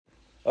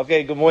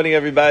Okay, good morning,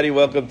 everybody.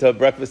 Welcome to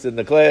Breakfast in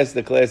the Class.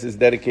 The class is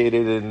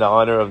dedicated in the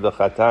honor of the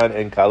Chatan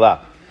and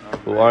Kala,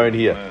 who aren't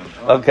here.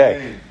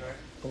 Okay.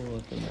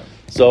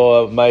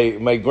 So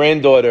my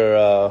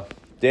granddaughter,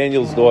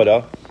 Daniel's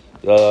daughter,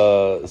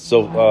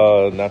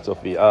 not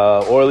Sophie,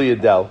 Orly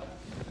Adele,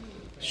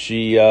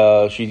 she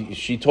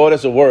taught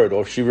us a word,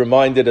 or she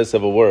reminded us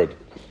of a word.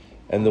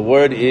 And the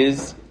word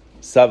is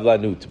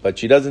Savlanut, but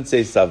she doesn't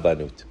say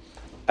Savlanut.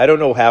 I don't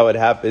know how it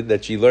happened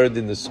that she learned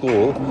in the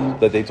school,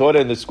 that they taught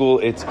her in the school,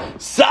 it's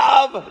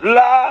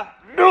Savlanut,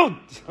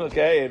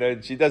 okay?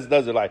 And she does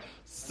it like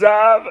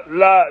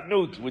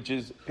Savlanut, which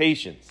is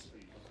patience.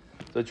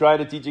 So trying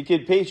to teach a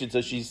kid patience.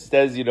 So she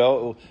says,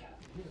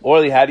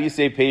 Orly, how do you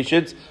say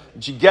patience?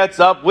 And she gets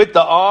up with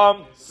the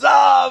arm,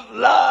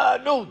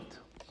 Savlanut.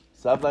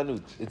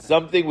 Savlanut. It's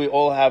something we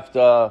all have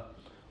to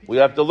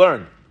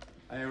learn.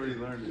 I already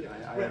learned it.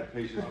 I have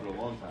patience for a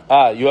long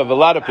time. You have a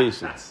lot of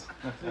patience.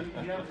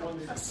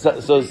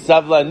 So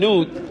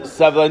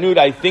Savlanut,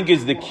 I think,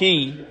 is the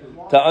key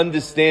to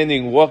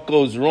understanding what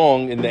goes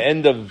wrong in the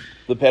end of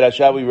the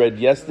parasha we read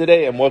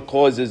yesterday and what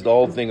causes the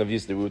whole thing of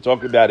yesterday. We were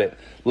talking about it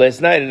last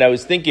night, and I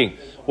was thinking,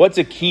 what's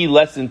a key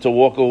lesson to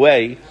walk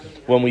away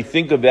when we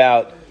think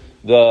about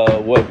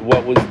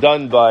what was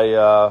done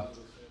by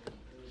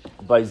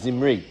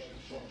Zimri?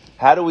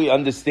 How do we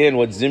understand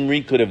what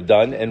Zimri could have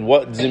done and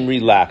what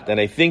Zimri lacked? And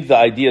I think the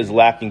idea is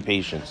lacking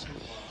patience.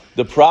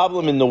 The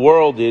problem in the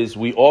world is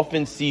we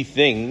often see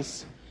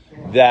things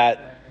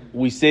that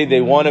we say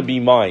they want to be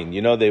mine.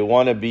 They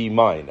want to be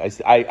mine.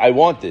 I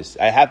want this.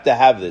 I have to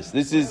have this.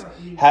 This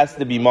has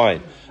to be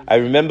mine. I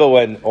remember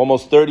when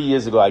almost 30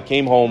 years ago I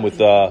came home with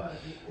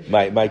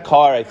my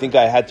car. I think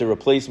I had to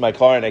replace my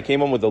car, and I came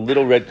home with a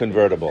little red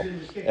convertible.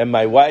 And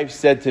my wife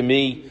said to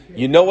me,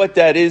 "You know what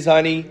that is,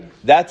 honey?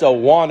 That's a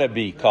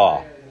wannabe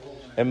car."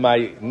 And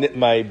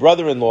my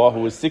brother-in-law,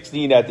 who was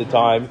 16 at the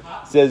time,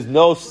 says,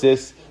 "No,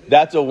 sis,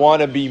 that's a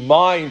wannabe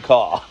mine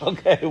car."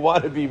 Okay,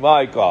 wannabe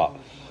my car.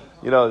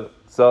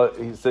 So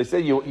I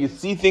said, you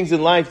see things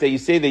in life that you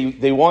say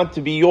they want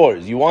to be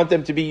yours. You want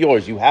them to be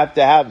yours. You have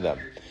to have them.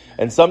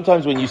 And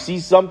sometimes when you see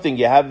something,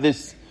 you have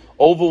this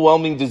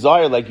overwhelming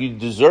desire, like you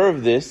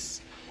deserve this,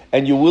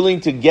 and you're willing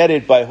to get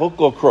it by hook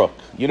or crook.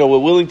 We're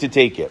willing to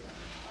take it.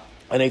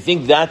 And I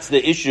think that's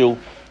the issue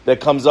that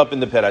comes up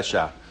in the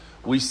parasha.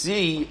 We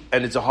see,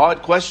 and it's a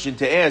hard question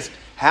to ask,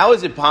 how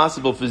is it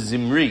possible for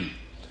Zimri?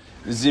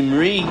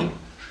 Zimri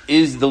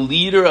is the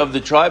leader of the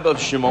tribe of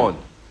Shimon.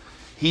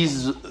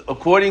 He's,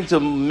 according to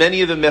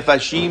many of the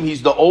Mefashim,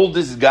 he's the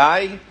oldest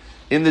guy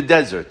in the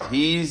desert.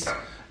 He's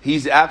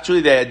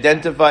actually, they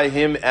identify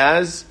him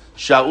as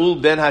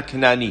Shaul ben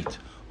HaKananit.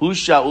 Who's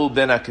Shaul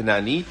ben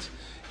HaKananit?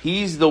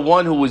 He's the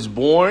one who was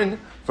born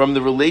from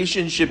the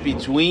relationship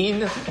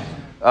between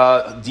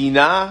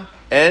Dinah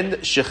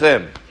and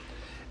Shechem.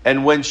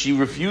 And when she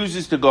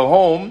refuses to go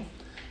home,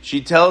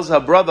 she tells her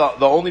brother,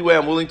 the only way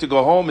I'm willing to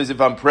go home is if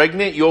I'm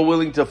pregnant, you're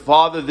willing to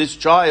father this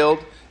child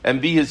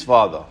and be his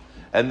father.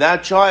 And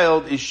that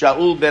child is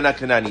Shaul ben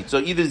HaKananit. So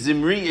either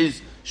Zimri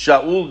is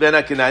Shaul ben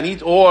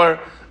HaKananit or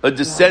a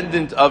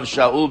descendant of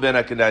Shaul ben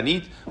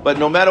HaKananit. But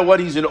no matter what,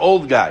 he's an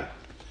old guy.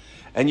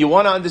 And you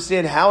want to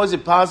understand, how is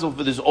it possible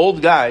for this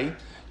old guy?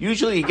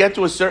 Usually you get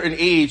to a certain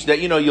age that,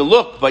 you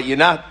look, but you're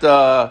not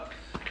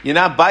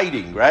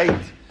biting, right?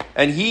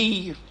 And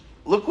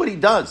look what he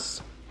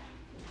does.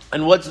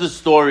 And what's the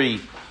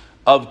story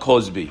of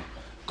Cosbi?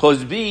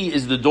 Cosbi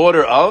is the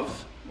daughter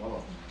of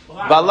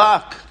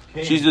Balak.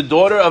 She's the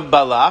daughter of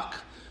Balak.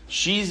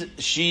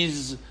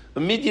 She's a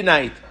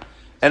Midianite.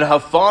 And her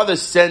father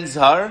sends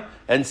her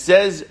and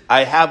says,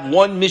 I have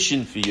one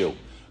mission for you.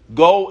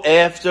 Go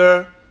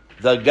after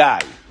the guy.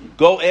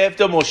 Go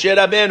after Moshe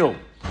Rabbeinu.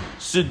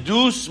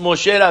 Seduce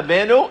Moshe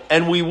Rabbeinu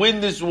and we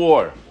win this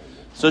war.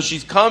 So she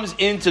comes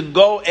in to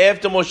go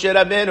after Moshe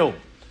Rabbeinu.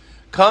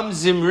 Comes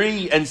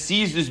Zimri and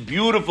sees this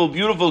beautiful,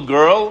 beautiful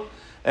girl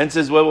and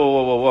says,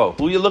 whoa.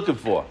 Who are you looking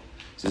for?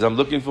 He says, I'm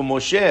looking for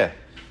Moshe.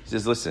 He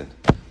says, listen,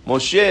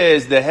 Moshe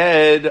is the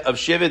head of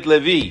Shevet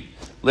Levi.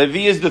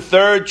 Levi is the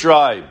third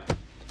tribe.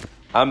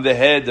 I'm the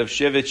head of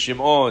Shevet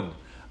Shimon.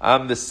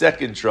 I'm the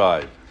second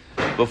tribe.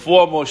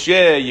 Before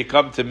Moshe, you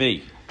come to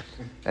me.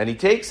 And he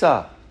takes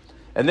her.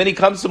 And then he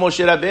comes to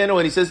Moshe Rabbeinu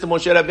and he says to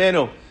Moshe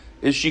Rabbeinu,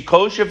 is she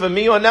kosher for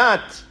me or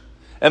not?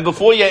 And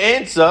before you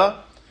answer,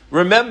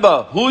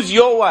 remember, who's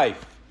your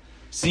wife?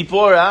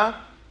 Sipporah,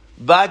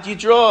 Bat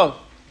Yitro.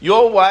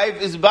 Your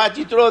wife is Bat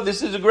Yitro.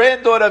 This is a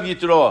granddaughter of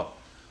Yitro.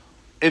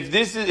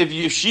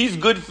 If she's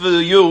good for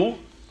you,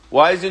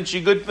 why isn't she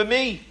good for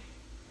me?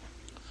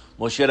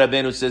 Moshe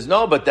Rabbeinu says,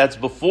 no, but that's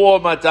before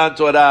Matan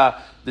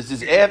Torah. This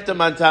is after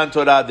Matan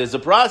Torah. There's a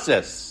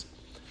process.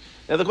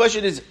 Now the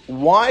question is,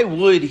 why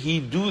would he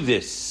do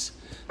this?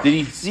 Did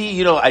he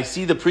see, I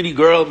see the pretty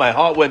girl, my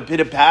heart went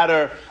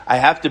pitter-patter, I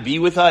have to be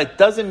with her? It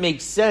doesn't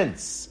make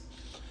sense.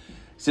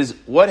 He says,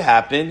 what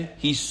happened?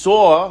 He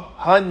saw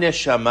her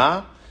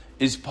neshama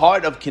is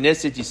part of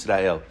Knesset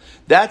Yisrael.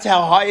 That's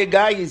how high a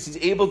guy is. He's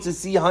able to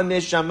see her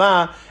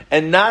neshama.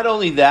 And not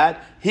only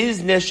that,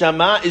 his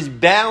neshama is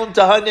bound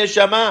to her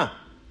neshama.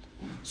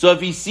 So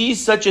if he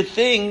sees such a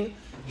thing,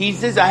 he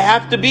says, I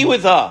have to be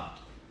with her.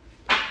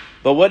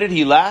 But what did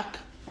he lack?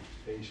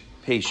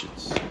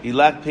 Patience. He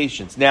lacked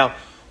patience. Now,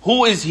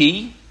 who is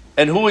he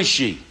and who is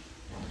she?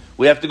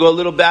 We have to go a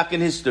little back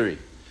in history.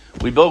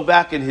 We go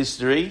back in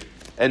history,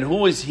 and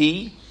who is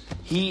he?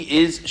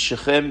 He is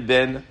Shechem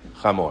ben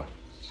Hamor.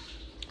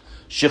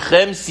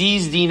 Shechem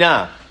sees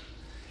Dinah,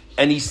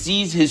 and he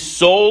sees his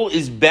soul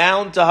is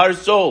bound to her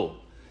soul,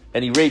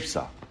 and he rapes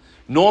her.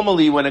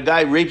 Normally, when a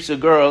guy rapes a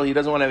girl, he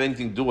doesn't want to have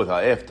anything to do with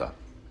her after.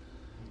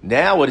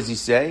 Now, what does he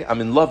say?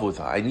 I'm in love with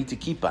her. I need to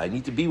keep her. I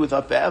need to be with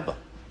her forever.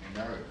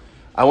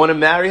 I want to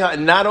marry her,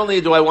 and not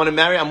only do I want to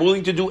marry her, I'm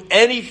willing to do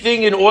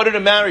anything in order to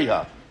marry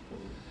her.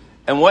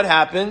 And what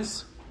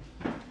happens?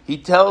 He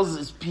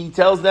tells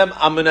them,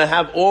 I'm going to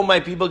have all my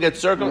people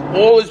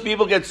all his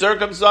people get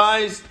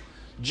circumcised,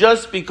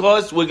 just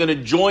because we're going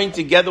to join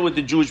together with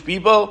the Jewish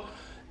people,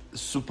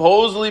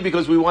 supposedly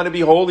because we want to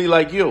be holy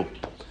like you.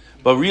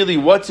 But really,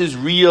 what's his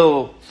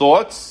real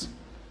thoughts?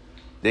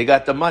 They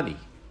got the money.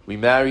 We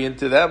marry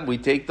into them, we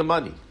take the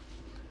money.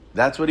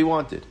 That's what he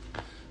wanted.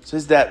 It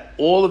says that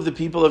all of the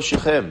people of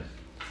Shechem,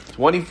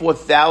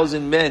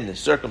 24,000 men,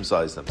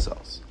 circumcised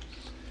themselves.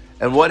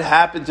 And what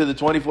happened to the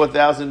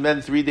 24,000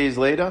 men 3 days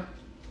later?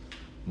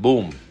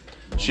 Boom.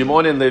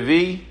 Shimon and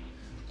Levi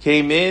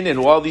came in,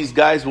 and while these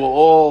guys were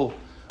all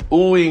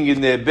oohing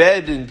in their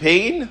bed in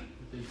pain,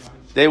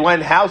 they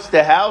went house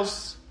to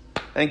house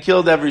and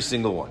killed every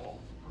single one.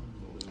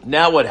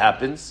 Now what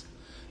happens?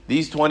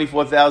 These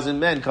 24,000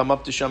 men come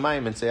up to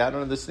Shamayim and say, I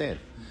don't understand.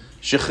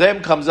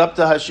 Shechem comes up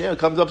to Hashem,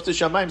 comes up to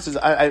Shamayim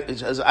and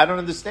says, I don't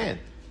understand.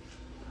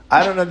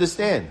 I don't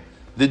understand.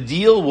 The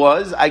deal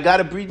was, I got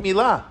a brit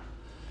milah.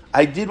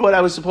 I did what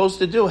I was supposed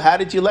to do. How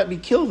did you let me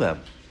kill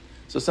them?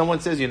 So someone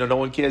says, no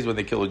one cares when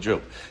they kill a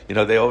Jew.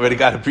 They already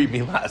got a brit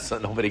milah, so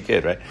nobody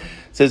cared, right?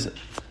 Says,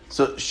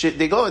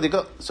 they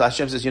go. So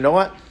Hashem says, you know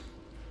what?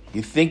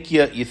 You think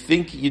you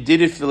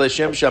did it for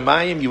Hashem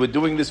Shamayim? You were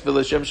doing this for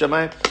Hashem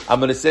Shamayim? I'm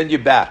going to send you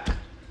back.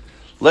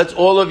 Let's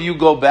all of you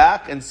go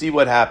back and see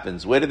what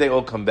happens. Where did they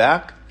all come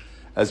back?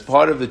 As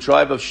part of the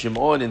tribe of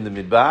Shimon in the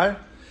Midbar.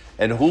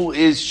 And who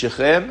is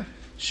Shechem?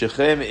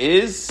 Shechem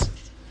is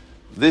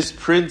this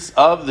prince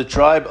of the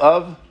tribe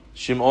of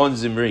Shimon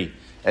Zimri.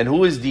 And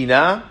who is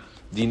Dinah?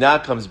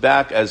 Dinah comes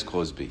back as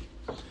Cosby.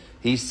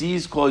 He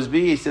sees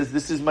Cosby, he says,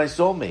 this is my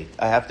soulmate.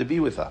 I have to be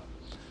with her.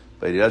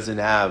 But he doesn't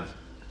have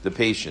the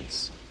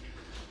patience.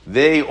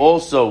 They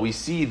also, we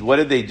see, what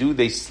did they do?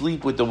 They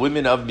sleep with the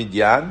women of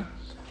Midian,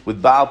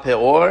 with Baal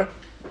Peor,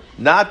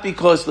 not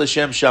because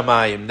L'Shem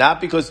Shamayim, not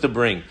because to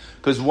bring.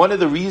 Because one of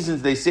the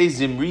reasons they say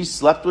Zimri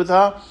slept with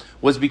her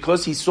was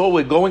because he saw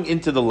we're going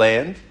into the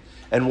land,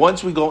 and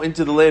once we go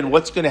into the land,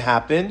 what's going to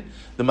happen?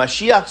 The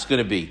Mashiach's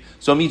going to be.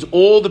 So it means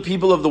all the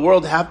people of the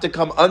world have to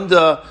come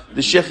under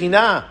the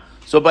Shekhinah.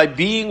 So by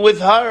being with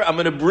her, I'm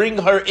going to bring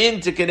her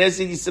into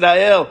Knesset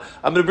Yisrael.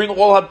 I'm going to bring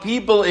all her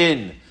people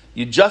in.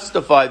 You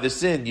justify the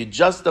sin. You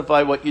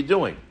justify what you're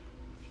doing.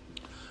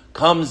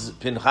 Comes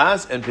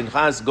Pinchas, and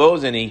Pinchas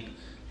goes and he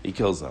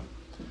kills them.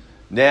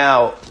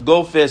 Now,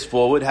 go fast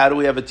forward. How do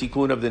we have a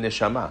tikkun of the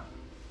neshama?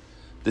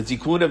 The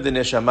tikkun of the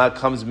neshama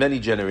comes many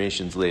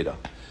generations later.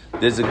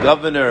 There's a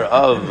governor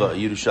of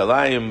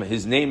Yerushalayim.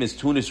 His name is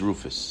Tunis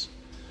Rufus.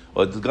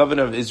 Or the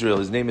governor of Israel,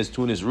 his name is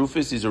Tunis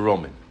Rufus. He's a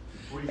Roman.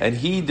 And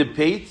he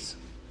debates...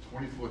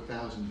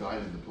 24,000 died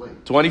in the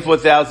plague.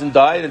 24,000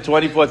 died and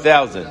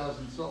 24,000.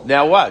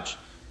 Now watch.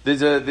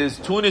 There's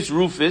Tunis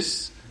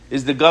Rufus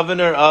is the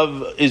governor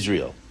of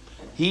Israel.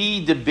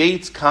 He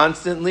debates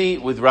constantly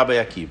with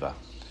Rabbi Akiva.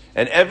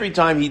 And every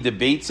time he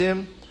debates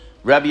him,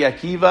 Rabbi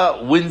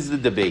Akiva wins the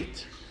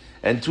debate.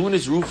 And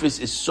Tunis Rufus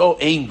is so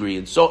angry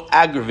and so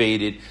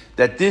aggravated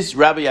that this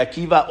Rabbi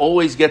Akiva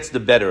always gets the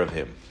better of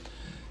him.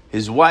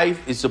 His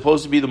wife is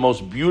supposed to be the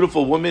most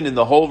beautiful woman in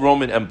the whole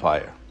Roman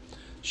Empire.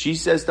 She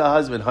says to her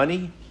husband,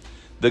 honey,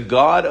 the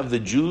God of the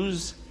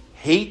Jews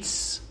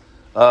hates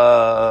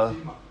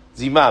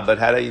Zima, but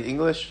how do you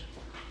English?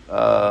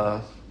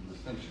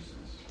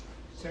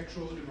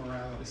 Sexual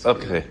immorality.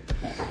 Okay.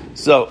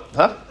 So,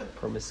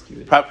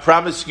 Promiscuity.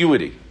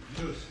 Promiscuity.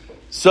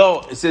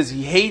 So it says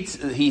he hates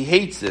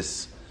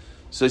this.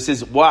 So he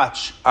says,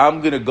 watch,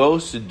 I'm going to go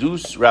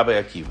seduce Rabbi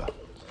Akiva.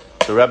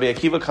 So Rabbi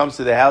Akiva comes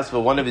to the house for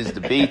one of his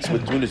debates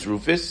with Tunis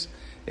Rufus.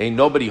 Ain't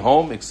nobody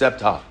home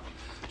except her.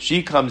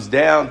 She comes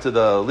down to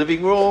the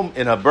living room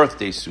in her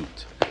birthday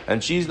suit.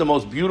 And she's the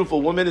most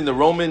beautiful woman in the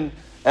Roman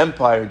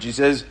Empire. And she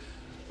says,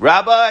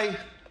 Rabbi,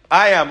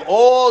 I am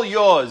all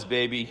yours,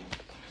 baby.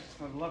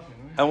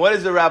 And what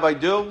does the rabbi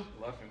do?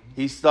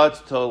 He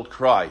starts to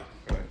cry.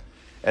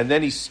 And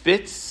then he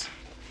spits,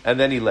 and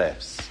then he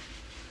laughs.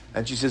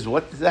 And she says,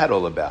 what is that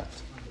all about?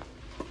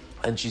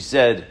 And she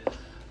said,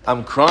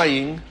 I'm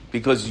crying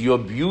because your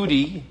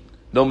beauty,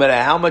 no matter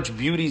how much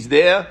beauty's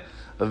there,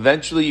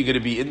 eventually you're going to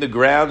be in the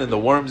ground and the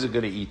worms are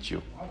going to eat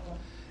you.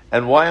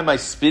 And why am I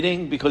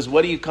spitting? Because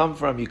what do you come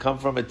from? You come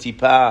from a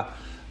tippah,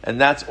 and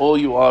that's all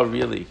you are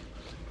really.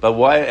 But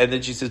why? And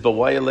then she says, but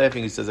why are you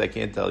laughing? He says, I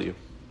can't tell you.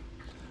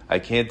 I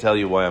can't tell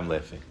you why I'm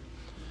laughing.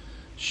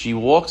 She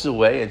walks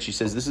away and she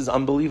says, this is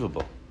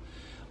unbelievable.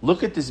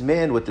 Look at this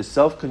man with the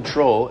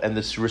self-control and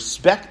this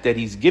respect that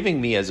he's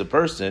giving me as a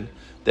person,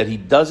 that he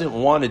doesn't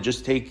want to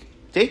just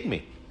take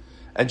me.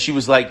 And she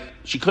was like,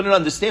 she couldn't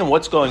understand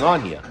what's going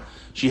on here.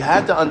 She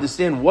had to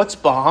understand what's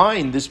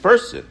behind this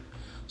person.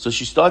 So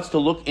she starts to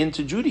look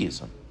into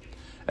Judaism.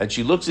 And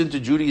she looks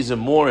into Judaism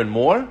more and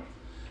more,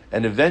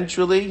 and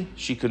eventually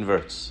she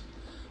converts.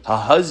 Her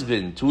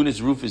husband, Tunis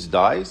Rufus,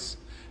 dies,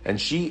 and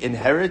she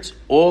inherits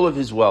all of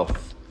his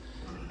wealth.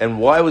 And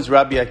why was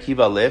Rabbi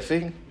Akiva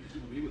laughing?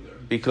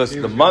 Because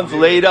the month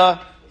later,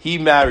 he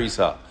marries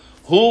her.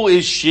 Who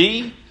is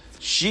she?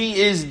 She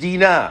is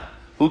Dinah,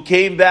 who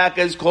came back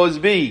as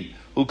Cosbi,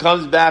 who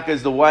comes back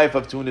as the wife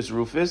of Tunis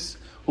Rufus.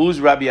 Who's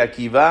Rabbi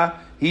Akiva?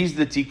 He's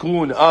the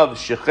tikkun of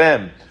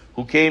Shechem,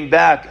 who came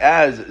back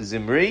as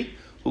Zimri,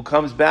 who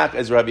comes back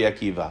as Rabbi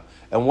Akiva.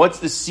 And what's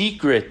the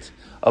secret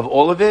of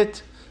all of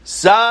it?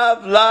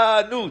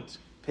 Savlanut.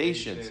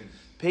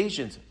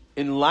 Patience.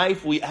 In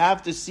life, we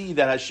have to see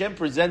that Hashem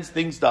presents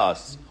things to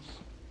us.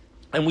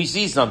 And we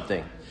see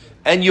something.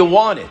 And you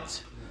want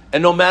it.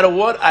 And no matter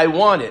what, I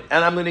want it.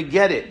 And I'm going to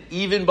get it.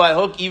 Even by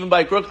hook, even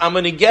by crook, I'm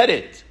going to get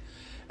it.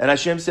 And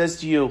Hashem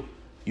says to you,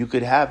 you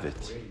could have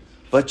it.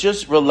 But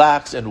just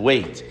relax and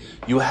wait.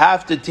 You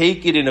have to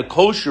take it in a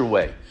kosher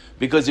way.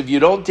 Because if you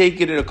don't take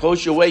it in a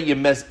kosher way, you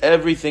mess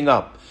everything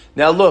up.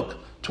 Now look,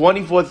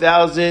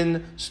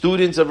 24,000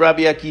 students of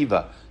Rabbi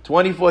Akiva.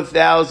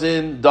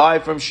 24,000 die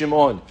from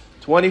Shimon.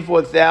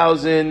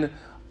 24,000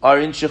 are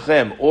in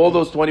Shechem. All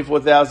those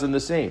 24,000 the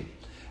same.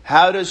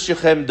 How does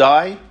Shechem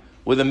die?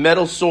 With a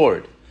metal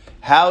sword.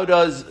 How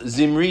does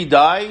Zimri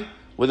die?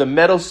 With a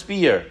metal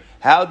spear.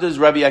 How does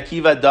Rabbi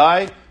Akiva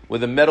die?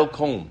 With a metal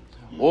comb.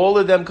 All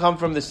of them come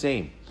from the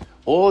same.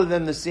 All of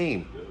them the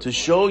same. To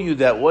show you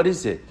that, what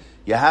is it?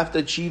 You have to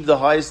achieve the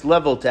highest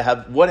level to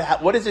have,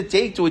 what does it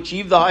take to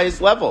achieve the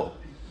highest level?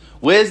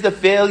 Where's the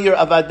failure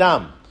of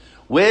Adam?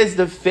 Where's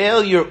the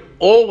failure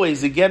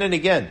always, again and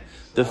again?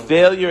 The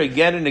failure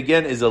again and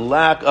again is a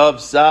lack of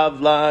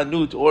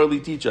savlanut.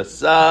 Orally teach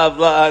us.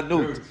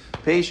 Savlanut.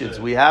 Patience.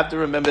 We have to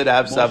remember to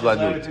have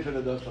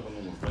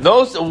savlanut.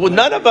 No,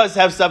 none of us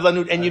have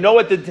savlanut. And you know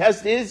what the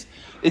test is?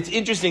 It's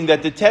interesting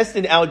that the test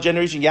in our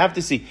generation, you have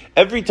to see,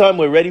 every time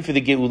we're ready for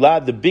the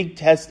Geulah, the big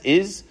test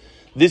is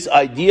this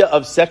idea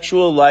of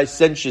sexual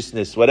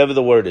licentiousness, whatever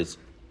the word is.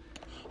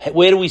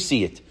 Where do we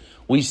see it?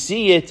 We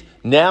see it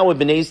now when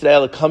Bnei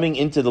Israel are coming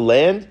into the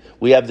land.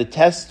 We have the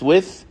test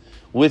with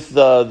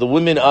the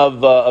women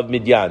of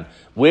Midian.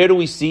 Where do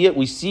we see it?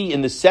 We see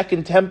in the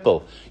second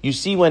temple. You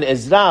see when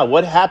Ezra,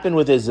 what happened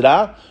with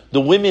Ezra?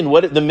 The women,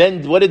 the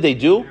men, what did they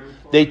do?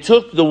 They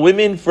took the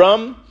women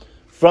from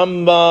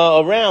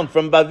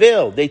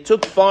Bavel. They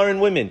took foreign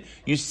women.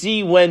 You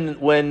see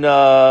when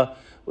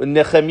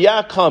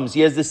Nehemiah comes,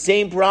 he has the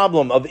same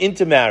problem of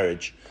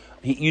intermarriage.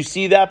 You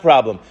see that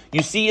problem.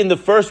 You see in the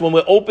first, when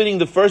we're opening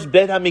the first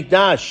Bet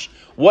HaMikdash,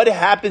 what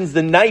happens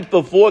the night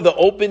before the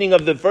opening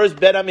of the first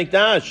Bet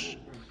HaMikdash?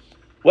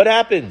 What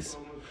happens?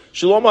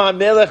 Shlomo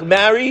HaMelech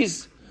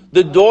marries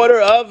the daughter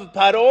of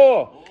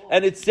Paro.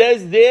 And it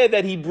says there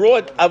that he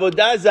brought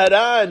Avodah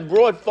Zarah and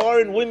brought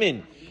foreign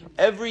women.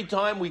 Every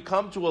time we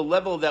come to a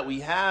level that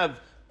we have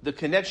the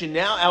connection,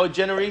 now our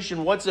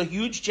generation, what's a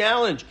huge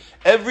challenge?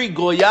 Every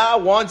Goya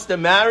wants to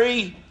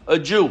marry a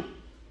Jew.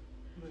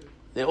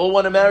 They all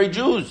want to marry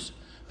Jews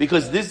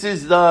because this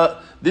is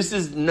not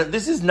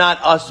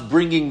us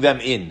bringing them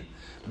in.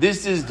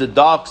 This is the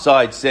dark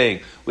side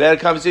saying. We had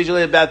a conversation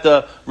about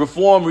the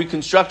Reform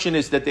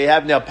Reconstructionists that they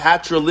have now,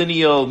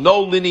 patrilineal,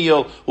 no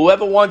lineal.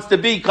 Whoever wants to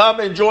be, come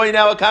and join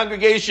our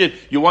congregation.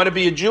 You want to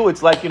be a Jew?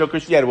 It's like,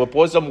 Christianity. We'll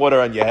pour some water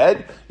on your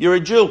head. You're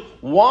a Jew.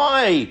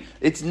 Why?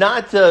 It's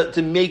not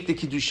to make the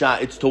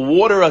Kiddushah. It's to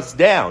water us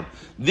down.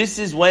 This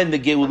is when the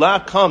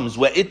Geulah comes.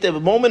 Where at the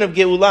moment of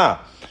Geulah,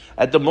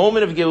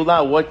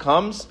 what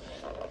comes?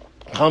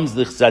 Comes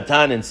the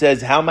Satan and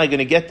says, how am I going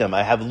to get them?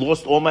 I have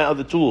lost all my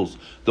other tools.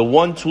 The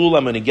one tool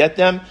I'm going to get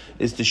them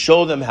is to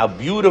show them how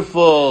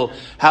beautiful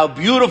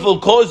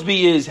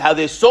Cosby is, how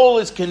their soul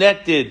is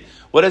connected.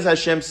 What does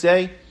Hashem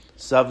say?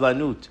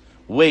 Savlanut.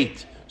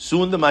 Wait.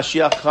 Soon the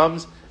Mashiach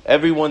comes,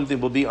 everyone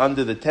will be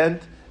under the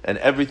tent, and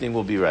everything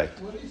will be right.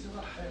 What is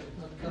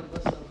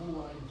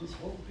Rachel in this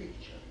whole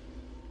picture?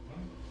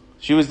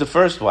 She was the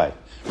first wife.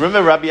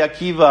 Remember, Rabbi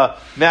Akiva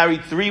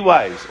married 3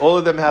 wives. All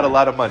of them had a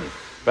lot of money.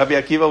 Rabbi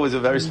Akiva was a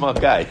very smart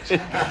guy.